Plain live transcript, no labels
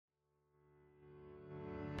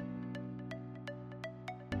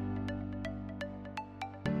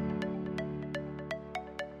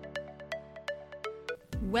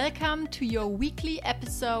Welcome to your weekly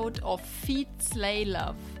episode of Feed, Slay,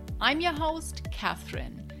 Love. I'm your host,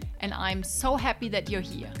 Catherine, and I'm so happy that you're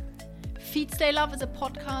here. Feed, Slay, Love is a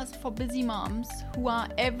podcast for busy moms who are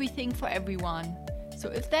everything for everyone. So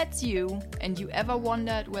if that's you and you ever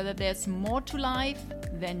wondered whether there's more to life,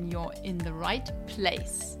 then you're in the right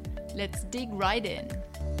place. Let's dig right in.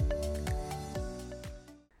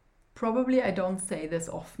 Probably I don't say this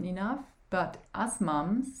often enough, but us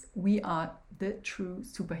moms, we are the true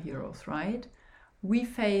superheroes, right? We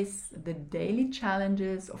face the daily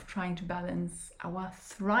challenges of trying to balance our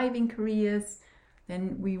thriving careers.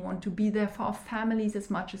 Then we want to be there for our families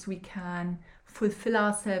as much as we can, fulfill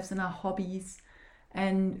ourselves in our hobbies.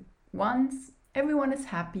 And once everyone is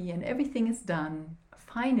happy and everything is done,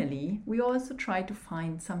 finally, we also try to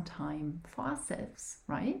find some time for ourselves,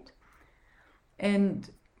 right? And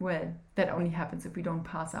well, that only happens if we don't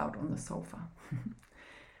pass out on the sofa.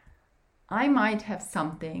 I might have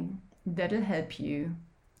something that'll help you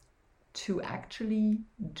to actually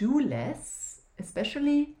do less,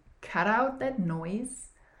 especially cut out that noise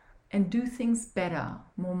and do things better,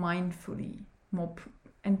 more mindfully,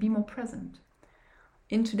 and be more present.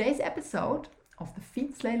 In today's episode of the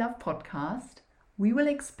Feed, Slay, Love podcast, we will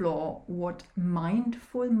explore what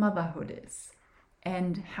mindful motherhood is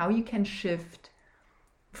and how you can shift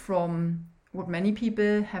from what many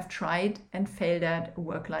people have tried and failed at, a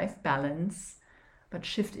work-life balance, but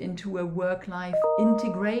shift into a work-life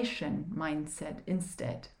integration mindset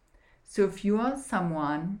instead. So if you're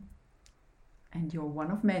someone, and you're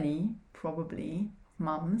one of many, probably,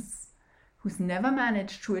 mums, who's never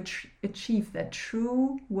managed to achieve that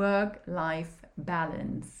true work-life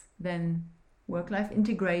balance, then work-life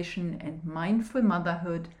integration and mindful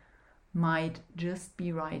motherhood might just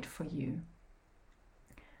be right for you.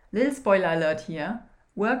 Little spoiler alert here,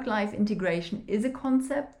 work-life integration is a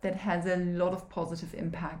concept that has a lot of positive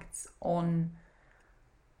impacts on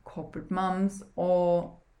corporate moms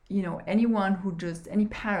or, any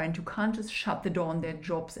parent who can't just shut the door on their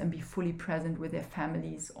jobs and be fully present with their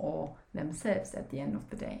families or themselves at the end of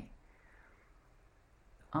the day.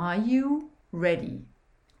 Are you ready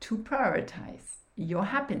to prioritize your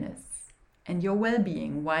happiness and your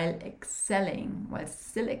well-being while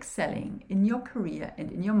still excelling in your career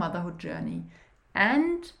and in your motherhood journey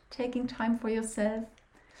and taking time for yourself?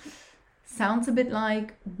 Sounds a bit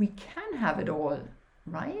like we can have it all,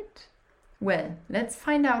 right? Well, let's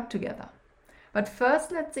find out together. But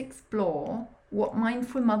first, let's explore what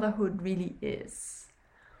mindful motherhood really is.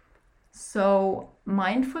 So,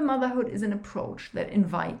 mindful motherhood is an approach that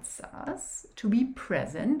invites us to be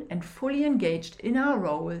present and fully engaged in our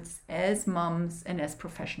roles as moms and as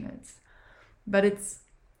professionals. But it's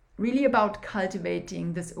really about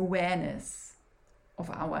cultivating this awareness of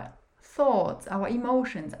our thoughts, our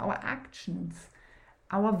emotions, our actions,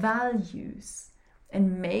 our values,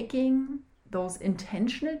 and making those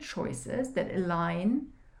intentional choices that align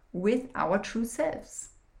with our true selves.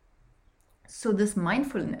 So this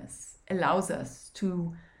mindfulness allows us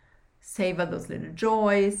to savor those little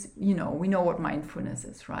joys. We know what mindfulness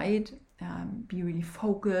is, right? Be really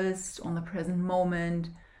focused on the present moment.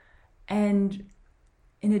 And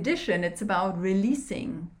in addition, it's about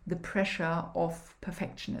releasing the pressure of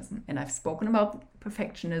perfectionism. And I've spoken about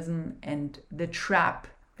perfectionism and the trap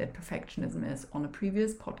that perfectionism is on a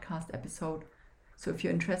previous podcast episode. So if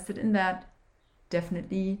you're interested in that,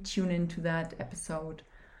 definitely tune into that episode.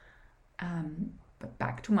 But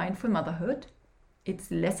back to mindful motherhood.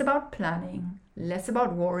 It's less about planning, less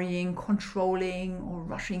about worrying, controlling, or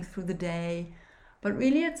rushing through the day. But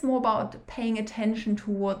really it's more about paying attention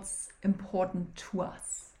to what's important to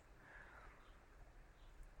us.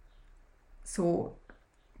 So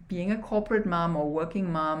being a corporate mom or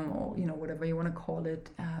working mom or whatever you want to call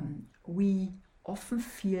it, we often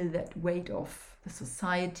feel that weight of the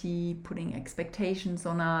society putting expectations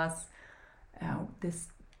on us, this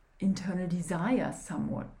internal desire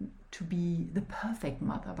somewhat to be the perfect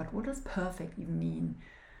mother. But what does perfect even mean?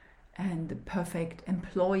 And the perfect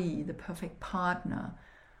employee, the perfect partner.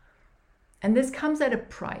 And this comes at a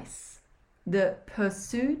price. The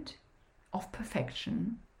pursuit of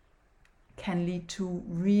perfection can lead to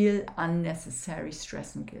real unnecessary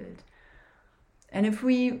stress and guilt. And if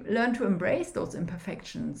we learn to embrace those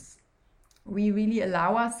imperfections, we really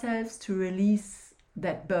allow ourselves to release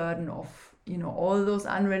that burden of all those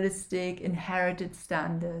unrealistic inherited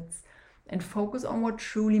standards and focus on what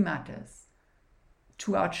truly matters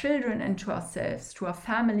to our children and to ourselves, to our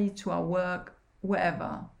family, to our work,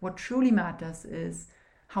 wherever. What truly matters is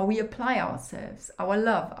how we apply ourselves, our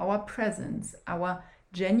love, our presence, our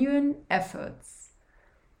genuine efforts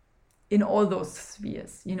in all those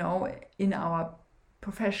spheres, in our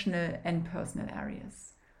professional and personal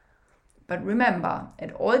areas. But remember,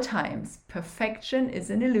 at all times, perfection is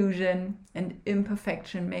an illusion and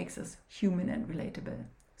imperfection makes us human and relatable.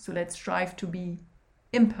 So let's strive to be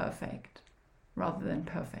imperfect rather than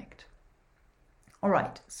perfect. All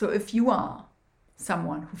right, so if you are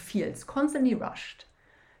someone who feels constantly rushed,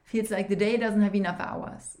 feels like the day doesn't have enough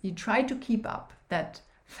hours, you try to keep up that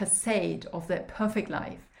facade of that perfect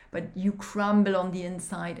life, but you crumble on the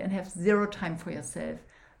inside and have zero time for yourself,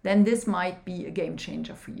 then this might be a game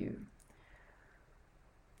changer for you.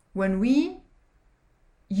 When we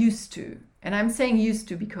used to, and I'm saying used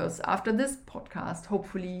to because after this podcast,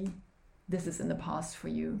 hopefully this is in the past for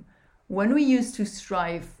you, when we used to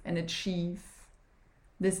strive and achieve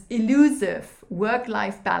this elusive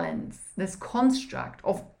work-life balance, this construct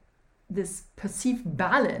of this perceived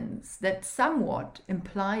balance that somewhat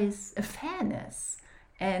implies a fairness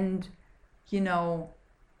and, in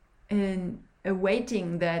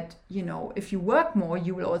awaiting that, if you work more,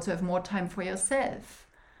 you will also have more time for yourself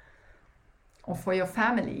or for your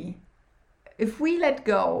family. If we let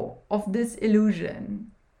go of this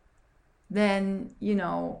illusion, then,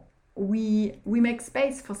 we make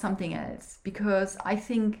space for something else, because I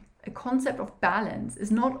think a concept of balance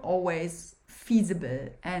is not always feasible,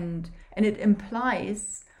 and it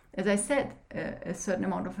implies, as I said, a certain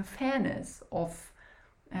amount of a fairness of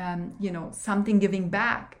something giving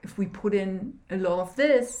back. If we put in a lot of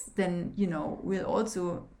this, then we'll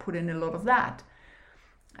also put in a lot of that.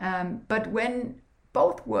 But when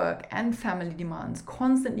both work and family demands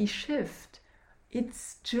constantly shift,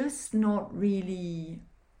 it's just not really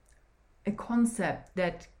a concept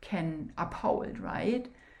that can uphold, right?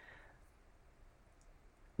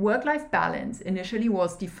 Work-life balance initially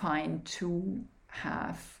was defined to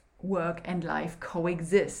have work and life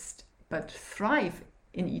coexist, but thrive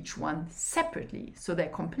in each one separately. So they're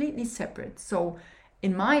completely separate. So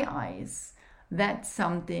in my eyes, that's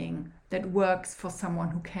something that works for someone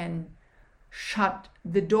who can shut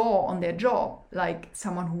the door on their job, like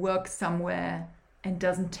someone who works somewhere and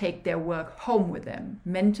doesn't take their work home with them,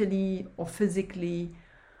 mentally or physically,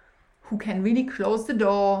 who can really close the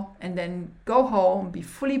door and then go home, be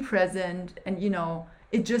fully present, and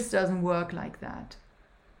it just doesn't work like that.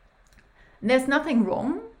 And there's nothing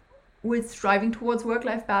wrong with striving towards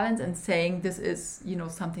work-life balance and saying this is,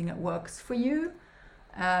 something that works for you.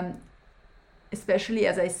 Especially,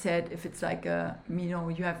 as I said, if it's like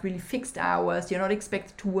you have really fixed hours, you're not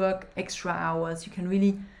expected to work extra hours, you can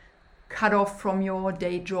really cut off from your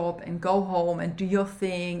day job and go home and do your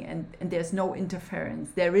thing, and there's no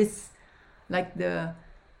interference. There is, like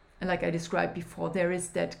I described before, there is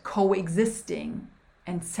that coexisting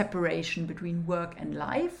and separation between work and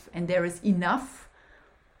life, and there is enough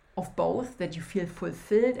of both that you feel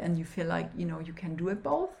fulfilled and you feel like you can do it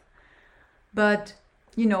both. But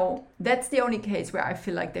that's the only case where I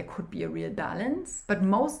feel like there could be a real balance. But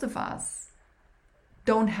most of us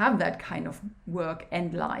don't have that kind of work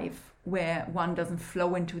and life where one doesn't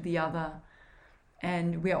flow into the other,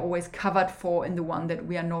 and we are always covered for in the one that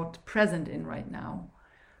we are not present in right now.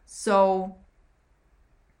 So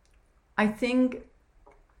I think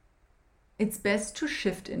it's best to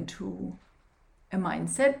shift into a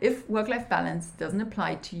mindset. If work-life balance doesn't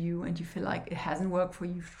apply to you and you feel like it hasn't worked for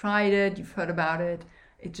you, you've tried it, you've heard about it,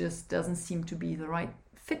 it just doesn't seem to be the right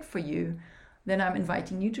fit for you, then I'm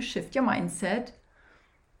inviting you to shift your mindset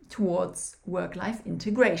towards work-life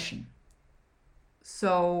integration.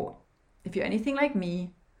 So if you're anything like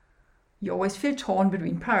me, you always feel torn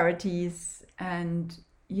between priorities, and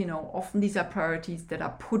often these are priorities that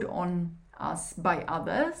are put on us by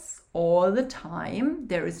others all the time.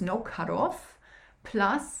 There is no cutoff.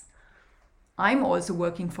 Plus, I'm also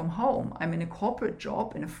working from home. I'm in a corporate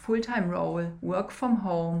job, in a full-time role, work from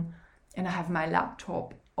home, and I have my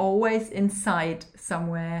laptop always inside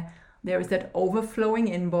somewhere. There is that overflowing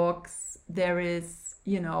inbox. There is,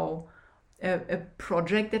 a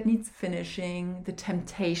project that needs finishing, the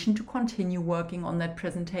temptation to continue working on that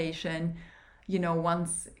presentation,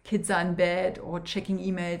 once kids are in bed, or checking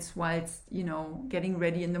emails whilst, getting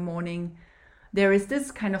ready in the morning. There is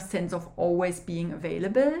this kind of sense of always being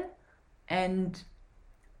available, and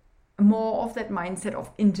more of that mindset of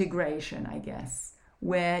integration, I guess,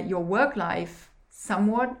 where your work life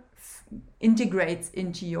somewhat integrates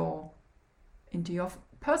into your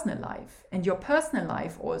personal life. And your personal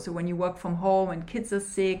life also, when you work from home and kids are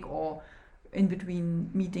sick, or in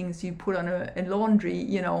between meetings you put on a laundry,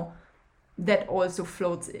 that also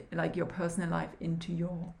floats like your personal life into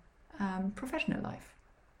your professional life.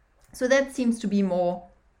 So that seems to be more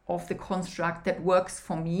of the construct that works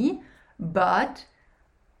for me. But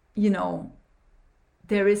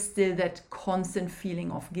there is still that constant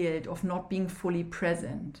feeling of guilt, of not being fully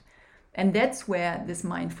present. And that's where this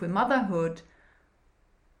mindful motherhood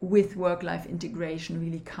with work-life integration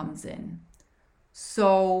really comes in.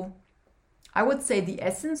 So I would say the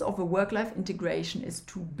essence of a work-life integration is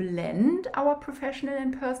to blend our professional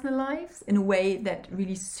and personal lives in a way that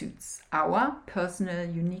really suits our personal,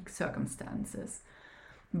 unique circumstances.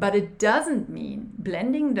 But it doesn't mean,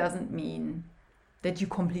 blending doesn't mean that you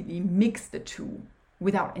completely mix the two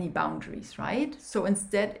without any boundaries, right? So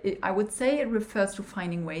instead, I would say it refers to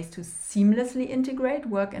finding ways to seamlessly integrate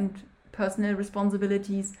work and personal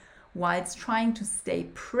responsibilities whilst trying to stay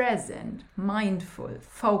present, mindful,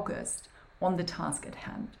 focused on the task at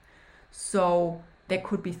hand. So there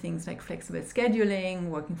could be things like flexible scheduling,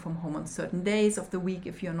 working from home on certain days of the week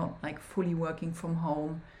if you're not like fully working from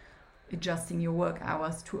home, adjusting your work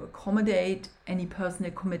hours to accommodate any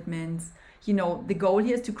personal commitments. You know, the goal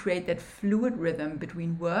here is to create that fluid rhythm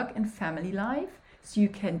between work and family life so you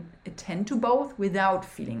can attend to both without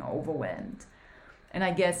feeling overwhelmed. And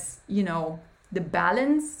I guess, you know, the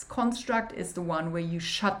balance construct is the one where you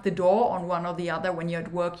shut the door on one or the other. When you're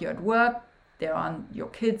at work, you're at work. There are your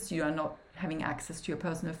kids, you are not having access to your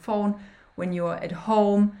personal phone. When you're at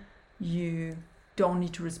home, you don't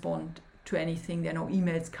need to respond to anything. There are no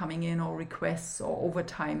emails coming in or requests or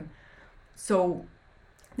overtime. So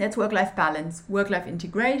that's work-life balance. Work-life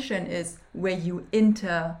integration is where you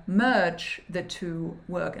merge the two,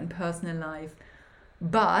 work and personal life.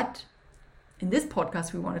 But in this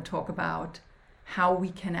podcast, we want to talk about how we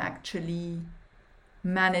can actually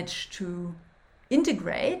manage to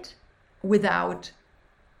integrate without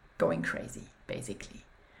going crazy, basically.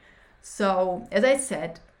 So, as I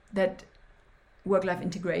said, that work-life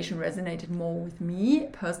integration resonated more with me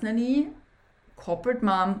personally. Corporate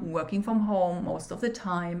mom, working from home most of the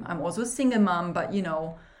time. I'm also a single mom, but you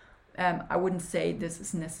know, I wouldn't say this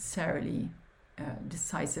is necessarily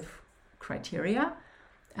decisive criteria.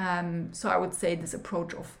 So I would say this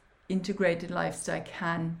approach of integrated lifestyle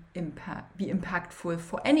can be impactful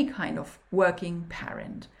for any kind of working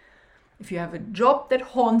parent. If you have a job that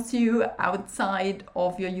haunts you outside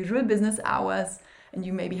of your usual business hours, and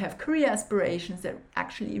you maybe have career aspirations that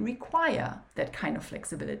actually require that kind of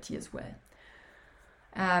flexibility as well.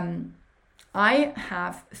 I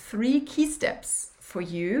have 3 key steps for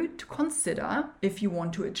you to consider if you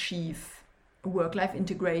want to achieve work-life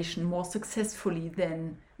integration more successfully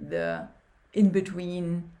than the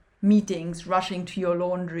in-between meetings, rushing to your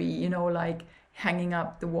laundry, you know, like hanging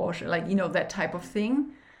up the washer, like, you know, that type of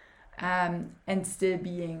thing, and still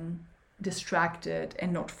being distracted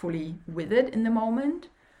and not fully with it in the moment.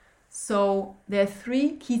 So there are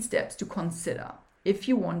 3 key steps to consider if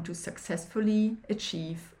you want to successfully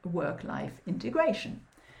achieve work-life integration.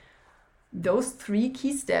 Those 3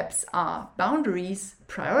 key steps are boundaries,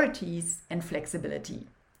 priorities, and flexibility.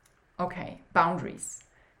 Okay, boundaries.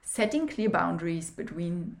 Setting clear boundaries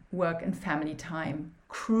between work and family time,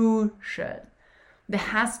 crucial. There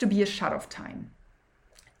has to be a shut-off time,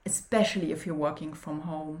 especially if you're working from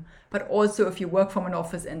home, but also if you work from an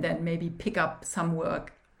office and then maybe pick up some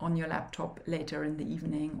work on your laptop later in the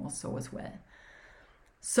evening or so as well.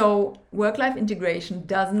 So work-life integration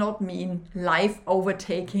does not mean life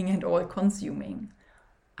overtaking and all-consuming.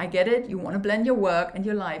 I get it, you want to blend your work and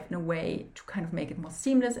your life in a way to kind of make it more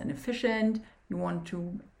seamless and efficient. You want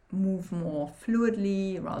to move more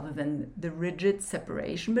fluidly rather than the rigid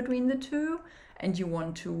separation between the two. And you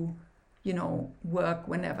want to, you know, work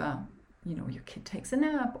whenever, you know, your kid takes a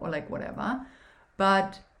nap or like whatever.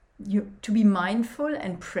 But to be mindful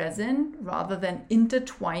and present rather than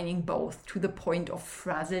intertwining both to the point of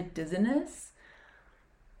frazzled dizziness.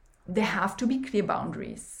 There have to be clear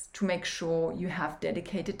boundaries to make sure you have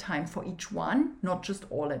dedicated time for each one, not just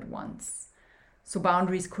all at once. So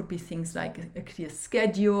boundaries could be things like a clear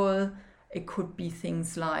schedule. It could be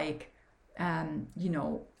things like, you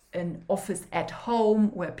know, an office at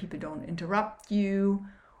home where people don't interrupt you,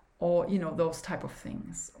 or, you know, those type of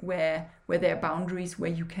things where there are boundaries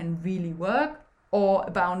where you can really work, or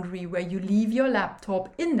a boundary where you leave your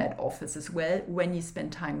laptop in that office as well when you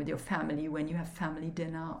spend time with your family, when you have family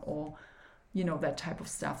dinner, or, you know, that type of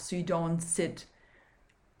stuff. So you don't sit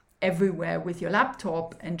everywhere with your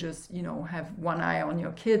laptop and just, you know, have one eye on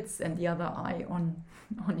your kids and the other eye on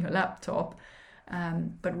your laptop,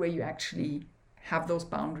 but where you actually have those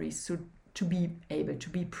boundaries so to be able to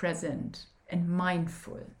be present and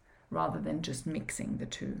mindful rather than just mixing the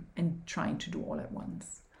two and trying to do all at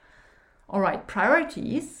once. All right,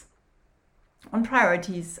 priorities. On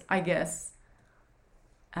priorities, I guess,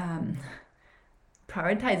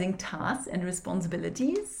 prioritizing tasks and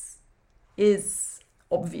responsibilities is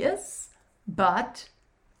obvious, but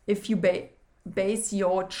if you base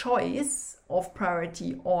your choice of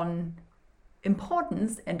priority on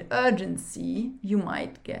importance and urgency, you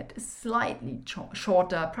might get a slightly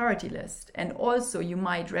shorter priority list. And also you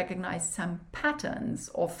might recognize some patterns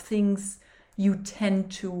of things you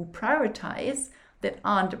tend to prioritize that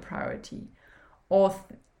aren't a priority, or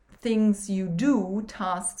things you do,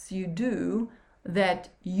 tasks you do that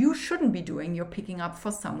you shouldn't be doing, you're picking up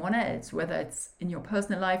for someone else, whether it's in your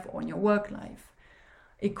personal life or in your work life.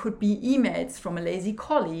 It could be emails from a lazy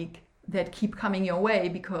colleague that keep coming your way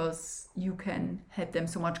because you can help them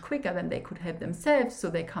so much quicker than they could help themselves, so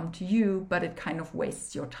they come to you, but it kind of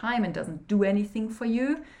wastes your time and doesn't do anything for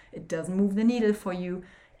you. It doesn't move the needle for you.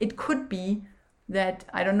 It could be that,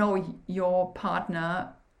 I don't know, your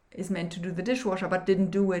partner is meant to do the dishwasher but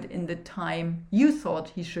didn't do it in the time you thought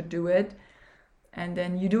he should do it, and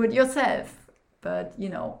then you do it yourself. But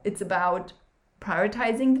it's about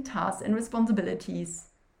prioritizing the tasks and responsibilities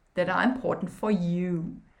that are important for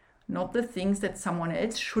you, not the things that someone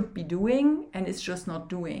else should be doing and is just not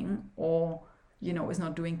doing, or is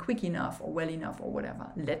not doing quick enough or well enough or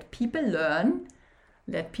whatever. Let people learn,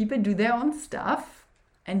 let people do their own stuff,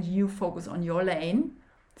 and you focus on your lane.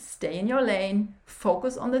 Stay in your lane,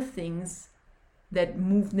 focus on the things that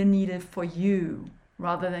move the needle for you,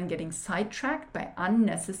 rather than getting sidetracked by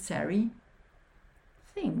unnecessary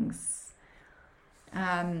things.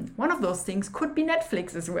 One of those things could be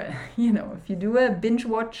Netflix as well. If you do a binge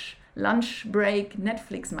watch, lunch break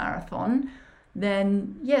Netflix marathon,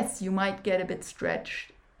 then yes, you might get a bit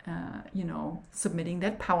stretched, submitting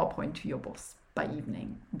that PowerPoint to your boss by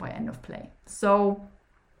evening, by end of play. So,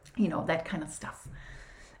 that kind of stuff.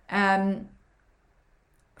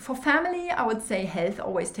 For family, I would say health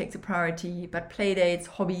always takes a priority, but play dates,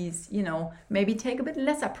 hobbies, maybe take a bit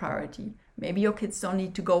lesser priority. Maybe your kids don't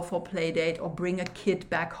need to go for a play date or bring a kid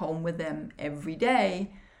back home with them every day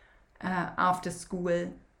after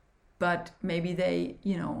school, but maybe they,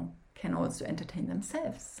 can also entertain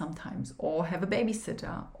themselves sometimes, or have a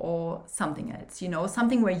babysitter or something else,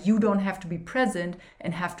 something where you don't have to be present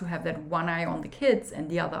and have to have that one eye on the kids and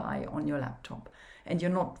the other eye on your laptop, and you're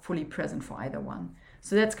not fully present for either one.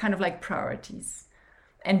 So that's kind of like priorities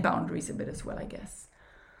and boundaries a bit as well, I guess.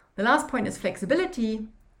 The last point is flexibility.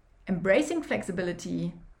 Embracing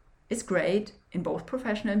flexibility is great in both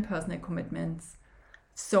professional and personal commitments.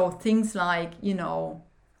 So things like,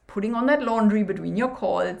 putting on that laundry between your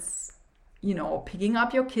calls, picking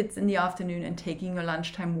up your kids in the afternoon and taking a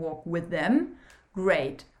lunchtime walk with them,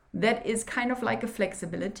 great. That is kind of like a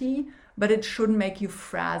flexibility, but it shouldn't make you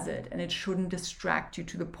frazzled, and it shouldn't distract you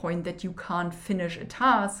to the point that you can't finish a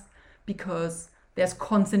task because there's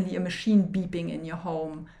constantly a machine beeping in your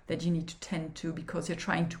home that you need to tend to because you're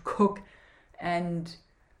trying to cook and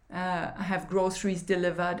have groceries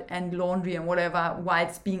delivered and laundry and whatever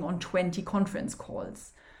whilst being on 20 conference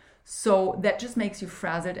calls. So that just makes you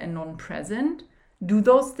frazzled and non-present. Do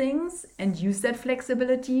those things and use that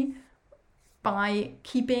flexibility by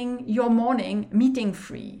keeping your morning meeting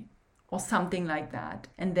free or something like that,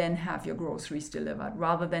 and then have your groceries delivered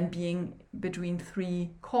rather than being between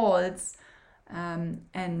 3 calls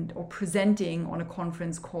or presenting on a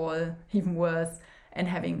conference call, even worse, and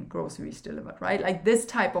having groceries delivered, right? Like this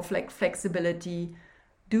type of flexibility.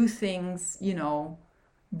 Do things,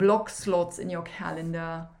 block slots in your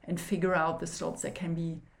calendar and figure out the slots that can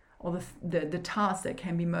be, or the tasks that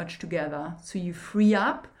can be merged together. So you free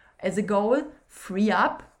up, as a goal, free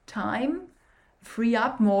up time, free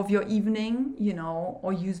up more of your evening,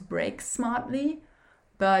 or use breaks smartly.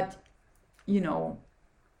 But,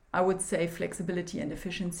 I would say flexibility and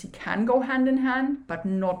efficiency can go hand in hand, but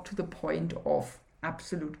not to the point of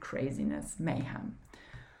absolute craziness, mayhem.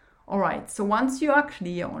 All right, so once you are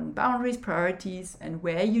clear on boundaries, priorities, and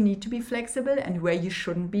where you need to be flexible and where you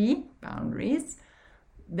shouldn't be, boundaries,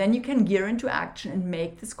 then you can gear into action and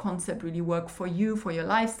make this concept really work for you, for your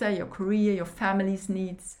lifestyle, your career, your family's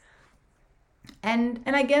needs. And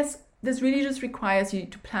I guess this really just requires you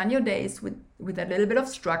to plan your days with a little bit of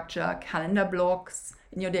structure, calendar blocks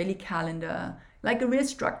in your daily calendar, like a real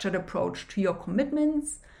structured approach to your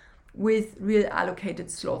commitments with real allocated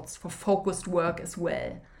slots for focused work as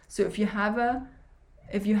well. So if you have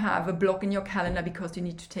a block in your calendar because you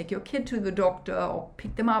need to take your kid to the doctor or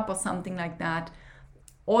pick them up or something like that,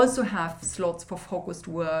 also have slots for focused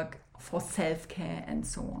work, for self-care and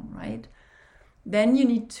so on, right? Then you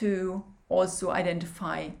need to also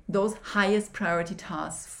identify those highest priority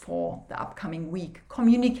tasks for the upcoming week.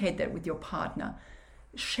 Communicate that with your partner.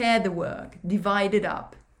 Share the work, divide it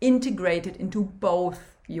up, integrate it into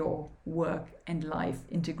both your work and life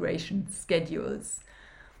integration schedules.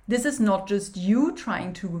 This is not just you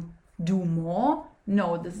trying to do more.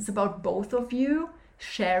 No, this is about both of you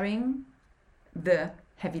sharing the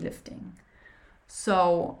heavy lifting.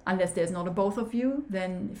 So unless there's not a both of you,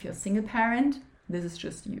 then if you're a single parent, this is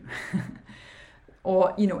just you.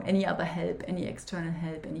 Or, any other help, any external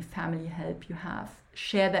help, any family help you have,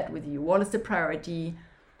 share that with you. What is the priority?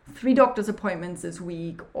 3 doctor's appointments this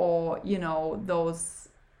week, or, those,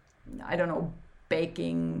 I don't know,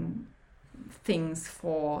 baking things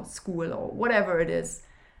for school or whatever it is.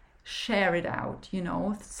 Share it out,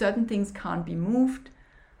 Certain things can't be moved,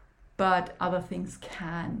 but other things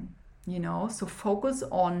can, So focus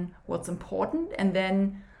on what's important and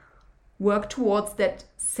then work towards that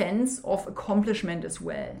sense of accomplishment as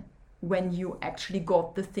well. When you actually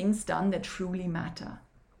got the things done that truly matter,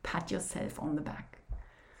 pat yourself on the back.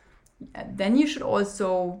 Then you should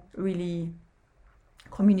also really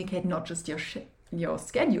communicate not just your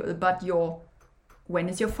schedule, but when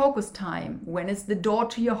is your focus time? When is the door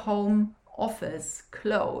to your home office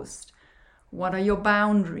closed? What are your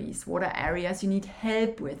boundaries? What are areas you need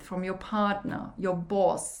help with from your partner, your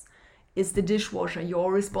boss? Is the dishwasher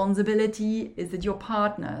your responsibility? Is it your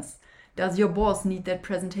partner's? Does your boss need that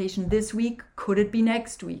presentation this week? Could it be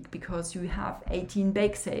next week because you have 18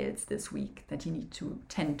 bake sales this week that you need to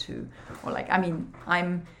tend to? Or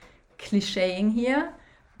I'm clicheing here,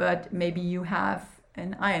 but maybe you have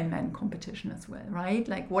an Ironman competition as well,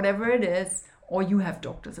 right? Whatever it is, or you have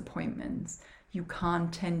doctor's appointments. You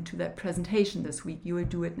can't tend to that presentation this week. You will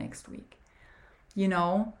do it next week.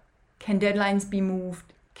 Can deadlines be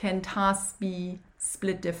moved? Can tasks be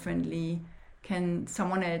split differently? Can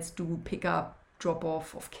someone else do pick up, drop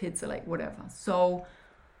off of kids or whatever? So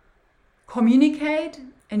communicate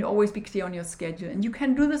and always be clear on your schedule. And you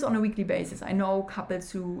can do this on a weekly basis. I know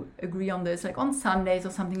couples who agree on this, on Sundays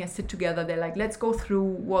or something, they sit together. They're let's go through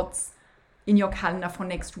what's in your calendar for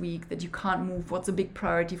next week that you can't move. What's a big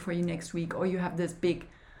priority for you next week? Or you have this big,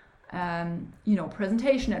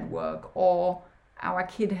 presentation at work, or our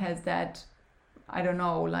kid has that, I don't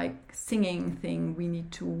know, singing thing we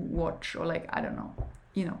need to watch, or I don't know,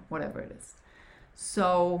 whatever it is.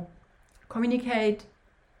 So communicate,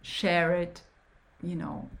 share it,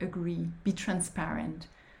 agree, be transparent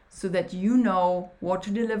so that you know what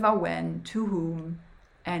to deliver when, to whom,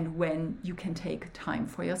 and when you can take time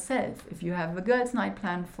for yourself. If you have a girls' night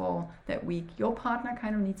planned for that week, your partner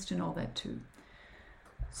kind of needs to know that too.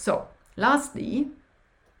 So lastly,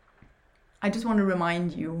 I just want to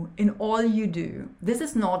remind you, in all you do, this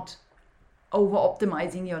is not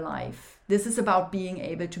over-optimizing your life. This is about being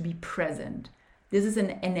able to be present. This is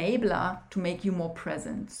an enabler to make you more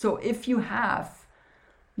present. So if you have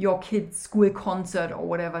your kid's school concert or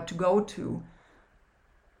whatever to go to,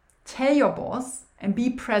 tell your boss and be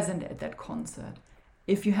present at that concert.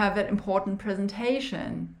 If you have that important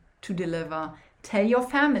presentation to deliver, tell your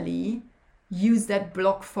family, use that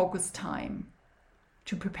block focus time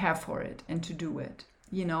to prepare for it and to do it.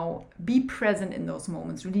 Be present in those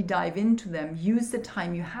moments, really dive into them, use the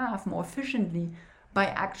time you have more efficiently by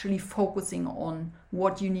actually focusing on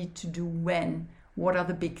what you need to do when, what are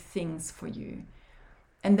the big things for you.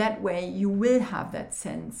 And that way you will have that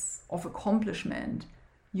sense of accomplishment.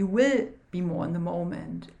 You will be more in the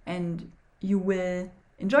moment and you will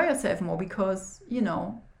enjoy yourself more because,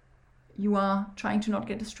 you are trying to not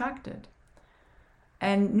get distracted.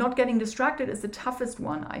 And not getting distracted is the toughest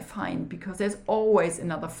one, I find, because there's always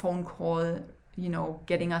another phone call,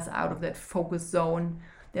 getting us out of that focus zone.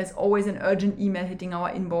 There's always an urgent email hitting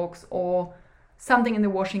our inbox or something in the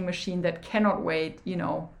washing machine that cannot wait,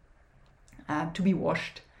 to be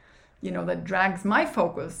washed, that drags my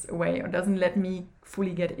focus away or doesn't let me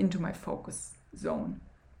fully get into my focus zone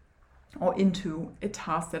or into a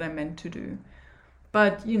task that I meant to do.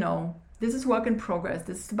 But, this is work in progress.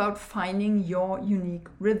 This is about finding your unique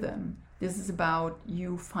rhythm. This is about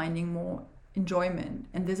you finding more enjoyment.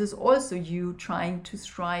 And this is also you trying to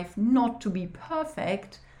strive not to be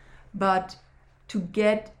perfect, but to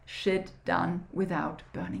get shit done without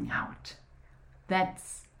burning out.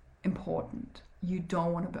 That's important. You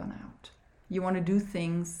don't want to burn out. You want to do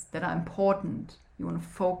things that are important. You want to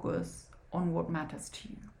focus on what matters to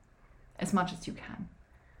you as much as you can.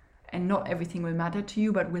 And not everything will matter to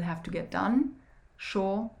you, but will have to get done,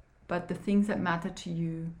 sure. But the things that matter to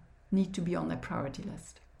you need to be on that priority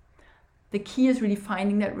list. The key is really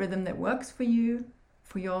finding that rhythm that works for you,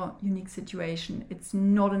 for your unique situation. It's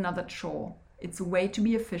not another chore. It's a way to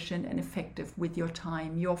be efficient and effective with your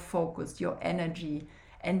time, your focus, your energy,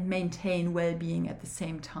 and maintain well-being at the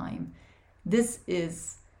same time. This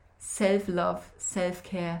is self-love,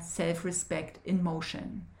 self-care, self-respect in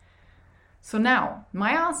motion. So now,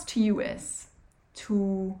 my ask to you is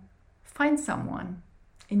to find someone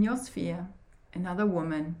in your sphere another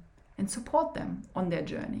woman and support them on their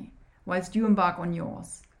journey whilst you embark on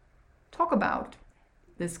yours. Talk about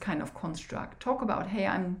this kind of construct. Talk about, hey,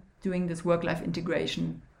 I'm doing this work-life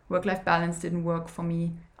integration. Work-life balance didn't work for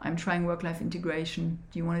me. I'm trying work-life integration.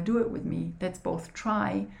 Do you want to do it with me? Let's both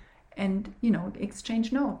try and,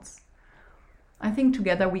 exchange notes. I think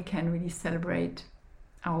together we can really celebrate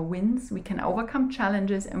our wins, we can overcome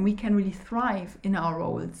challenges, and we can really thrive in our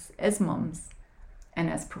roles as moms and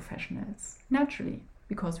as professionals, naturally,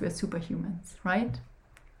 because we're superhumans, right?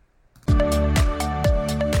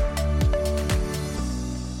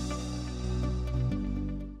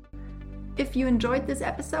 If you enjoyed this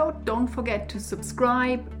episode, don't forget to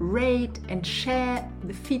subscribe, rate, and share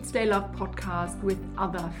the Feed Stay Love podcast with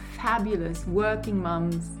other fabulous working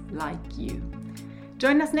mums like you.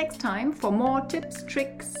 Join us next time for more tips,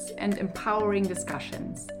 tricks, and empowering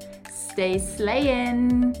discussions. Stay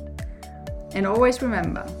slayin'! And always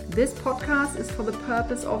remember, this podcast is for the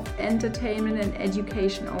purpose of entertainment and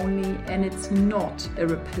education only, and it's not a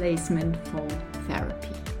replacement for therapy.